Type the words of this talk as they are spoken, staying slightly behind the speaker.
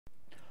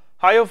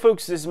Hi, yo,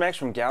 folks. This is Max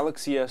from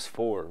Galaxy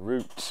S4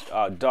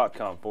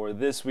 Root.com for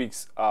this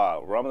week's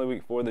ROM of the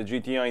week for the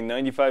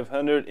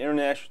GT-i9500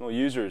 international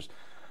users.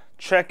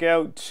 Check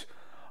out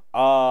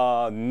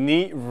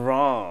Neat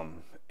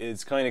ROM.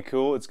 It's kind of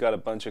cool. It's got a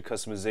bunch of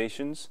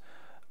customizations.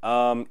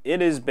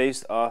 It is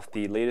based off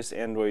the latest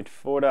Android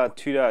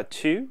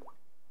 4.2.2,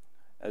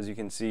 as you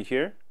can see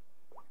here,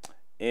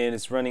 and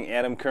it's running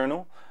Atom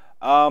kernel.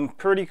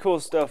 Pretty cool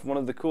stuff. One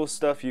of the cool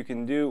stuff you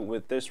can do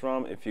with this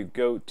ROM, if you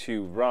go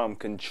to ROM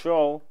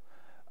control,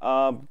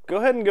 go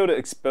ahead and go to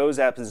Expose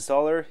Apps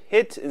Installer,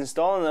 hit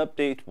Install and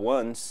Update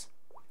once,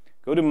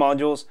 go to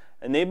Modules,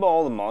 enable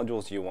all the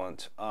modules you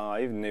want. I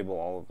enable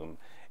all of them,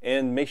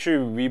 and make sure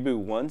you reboot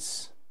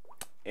once.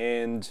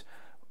 And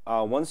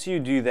once you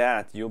do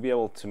that, you'll be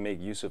able to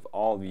make use of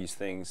all these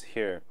things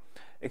here.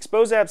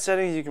 Expose app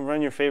settings, you can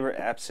run your favorite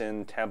apps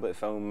in tablet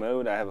phone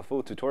mode. I have a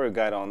full tutorial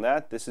guide on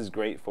that. This is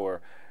great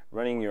for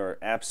running your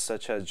apps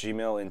such as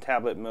Gmail in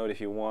tablet mode if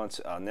you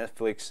want.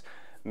 Netflix,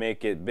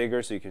 make it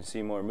bigger so you can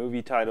see more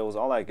movie titles,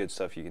 all that good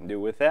stuff you can do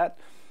with that.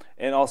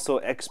 And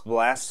also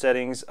XBlast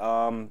settings,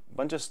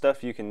 bunch of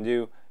stuff you can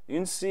do. You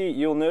can see,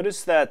 you'll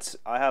notice that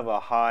I have a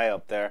high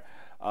up there,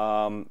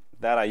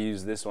 that I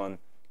use this one.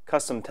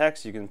 Custom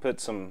text, you can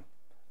put some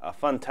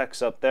fun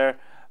text up there.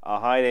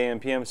 Hide AM,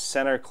 PM,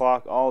 center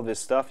clock, all of this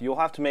stuff. You'll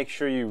have to make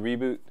sure you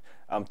reboot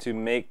to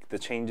make the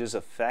changes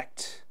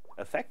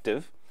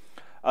effective.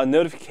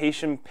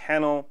 Notification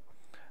panel,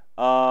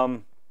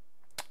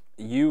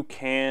 you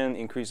can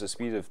increase the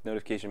speed of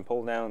notification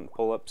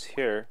pull-ups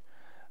here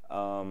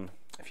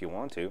if you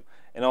want to,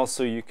 and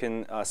also you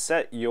can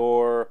set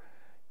your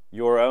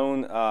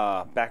own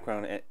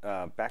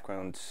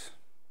background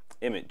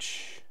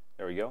image.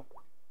 There we go.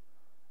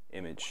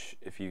 Image.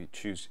 If you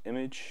choose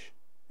image,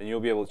 then you'll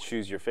be able to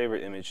choose your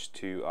favorite image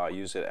to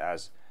use it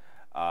as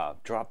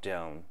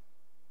drop-down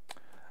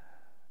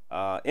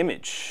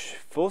image.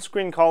 Full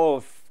screen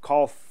call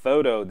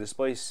photo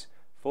displays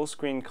full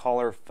screen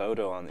caller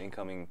photo on the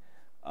incoming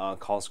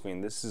call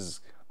screen. This is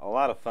a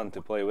lot of fun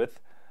to play with.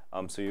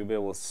 So you'll be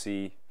able to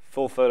see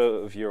full photo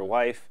of your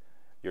wife,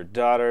 your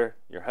daughter,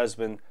 your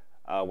husband,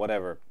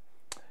 whatever.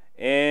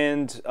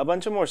 And a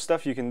bunch of more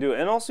stuff you can do.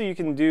 And also you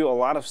can do a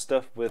lot of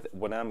stuff with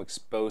when I'm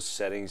exposed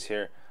settings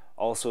here.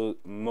 Also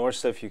more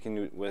stuff you can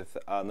do with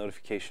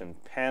notification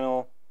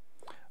panel,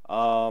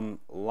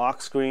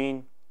 lock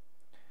screen.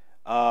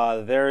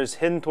 There's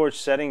hidden torch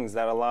settings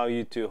that allow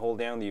you to hold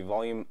down the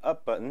volume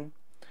up button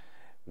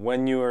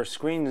when your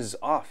screen is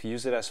off.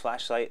 Use it as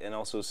flashlight, and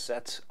also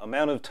set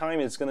amount of time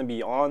it's going to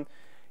be on.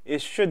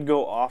 It should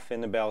go off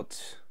in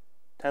about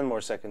 10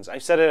 more seconds. I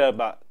set it at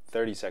about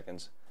 30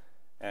 seconds.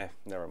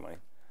 Never mind.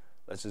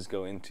 Let's just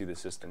go into the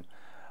system.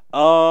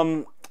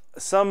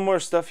 Some more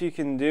stuff you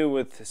can do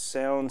with the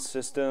sound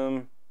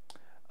system.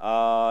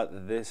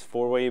 This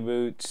four-way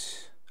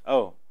boot.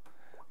 Oh,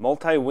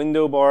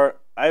 multi-window bar.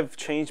 I've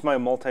changed my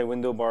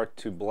multi-window bar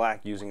to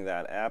black using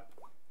that app.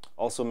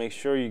 Also, make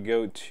sure you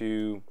go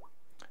to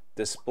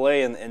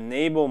display and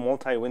enable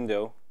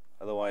multi-window,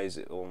 otherwise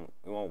it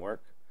won't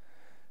work.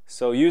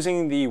 So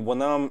using the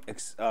Wanam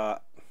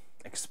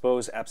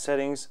expose app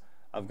settings,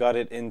 I've got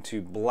it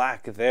into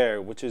black there,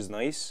 which is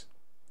nice.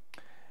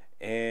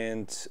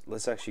 And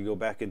let's actually go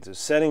back into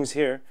settings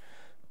here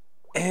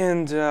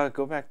and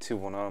go back to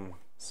Wanam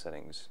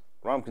settings,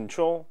 ROM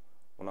control,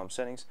 Wanam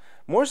settings.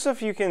 More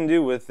stuff you can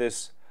do with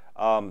this.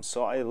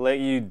 So I let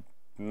you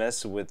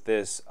mess with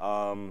this.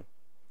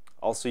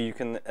 Also, you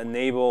can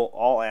enable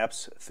all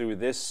apps through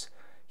this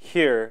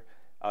here.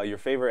 Your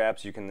favorite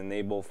apps you can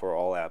enable for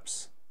all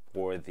apps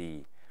for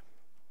the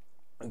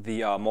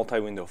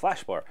multi-window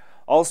flash bar.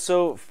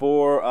 Also,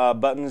 for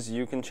buttons,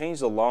 you can change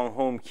the long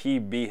home key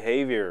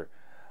behavior.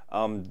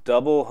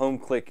 Double home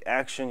click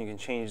action, you can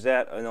change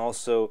that, and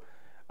also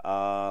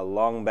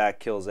long back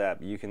kills app,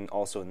 you can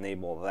also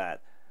enable that.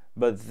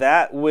 But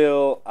that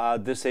will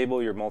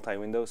disable your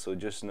multi-window, so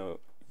just know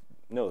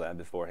that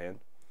beforehand.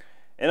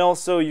 And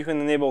also you can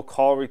enable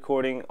call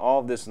recording, all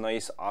of this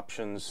nice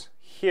options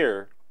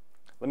here.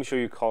 Let me show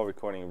you call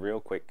recording real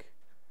quick.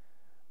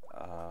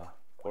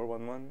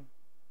 411,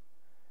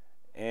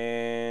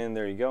 and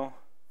there you go.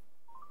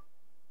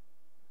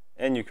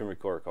 And you can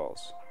record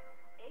calls.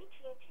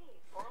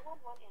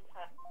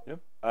 Yep.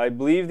 I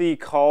believe the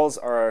calls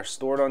are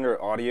stored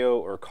under audio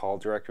or call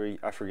directory,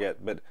 I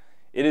forget, but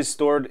it is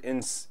stored in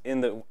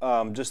the,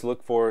 just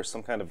look for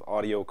some kind of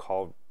audio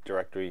call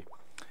directory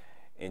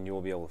and you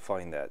will be able to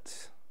find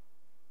that.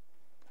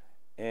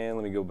 And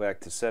let me go back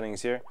to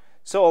settings here.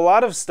 So a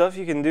lot of stuff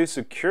you can do,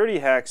 security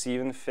hacks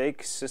even,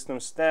 fake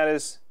system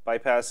status,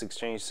 bypass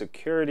exchange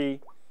security.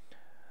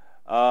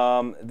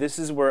 This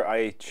is where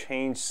I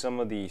changed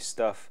some of the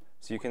stuff.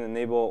 So you can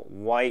enable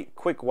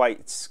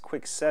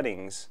quick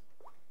settings.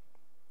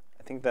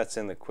 I think that's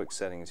in the quick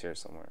settings here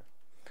somewhere.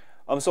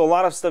 So a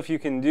lot of stuff you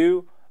can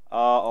do.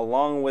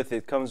 Along with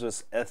it comes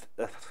with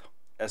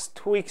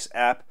tweaks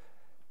app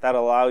that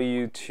allow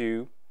you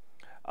to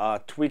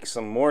tweak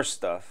some more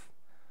stuff.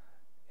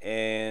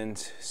 And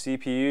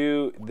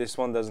CPU, this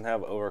one doesn't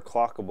have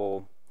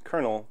overclockable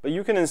kernel, but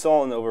you can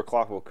install an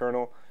overclockable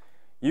kernel.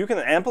 You can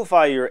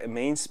amplify your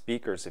main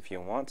speakers if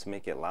you want to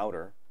make it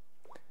louder.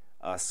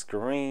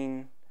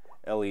 Screen,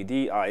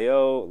 LED,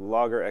 I/O,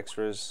 logger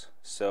extras,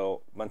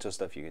 so a bunch of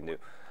stuff you can do.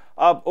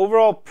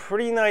 Overall,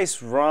 pretty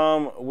nice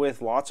ROM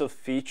with lots of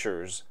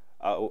features,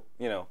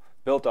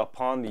 built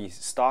upon the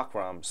stock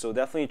ROM. So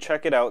definitely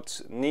check it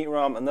out. Neat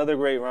ROM, another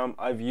great ROM.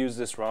 I've used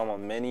this ROM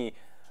on many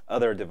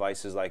other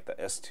devices like the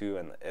S2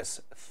 and the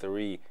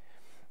S3,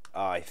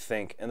 I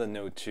think, and the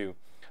Note 2.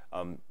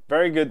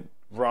 Very good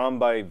ROM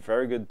by a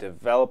very good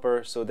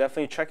developer. So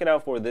definitely check it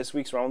out for this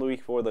week's ROM of the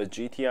week for the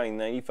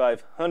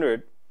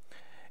GT-i9500.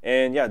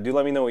 And yeah, do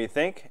let me know what you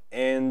think.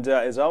 And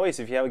as always,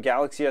 if you have a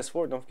Galaxy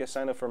S4, don't forget to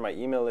sign up for my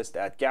email list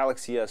at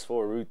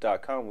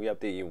galaxys4root.com. We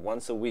update you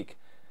once a week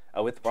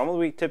with ROM of the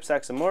week tips,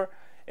 hacks, and more.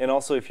 And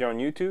also, if you're on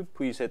YouTube,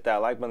 please hit that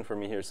like button for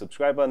me here,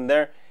 subscribe button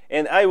there.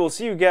 And I will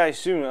see you guys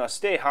soon.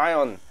 Stay high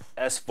on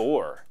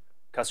S4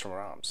 custom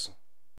ROMs.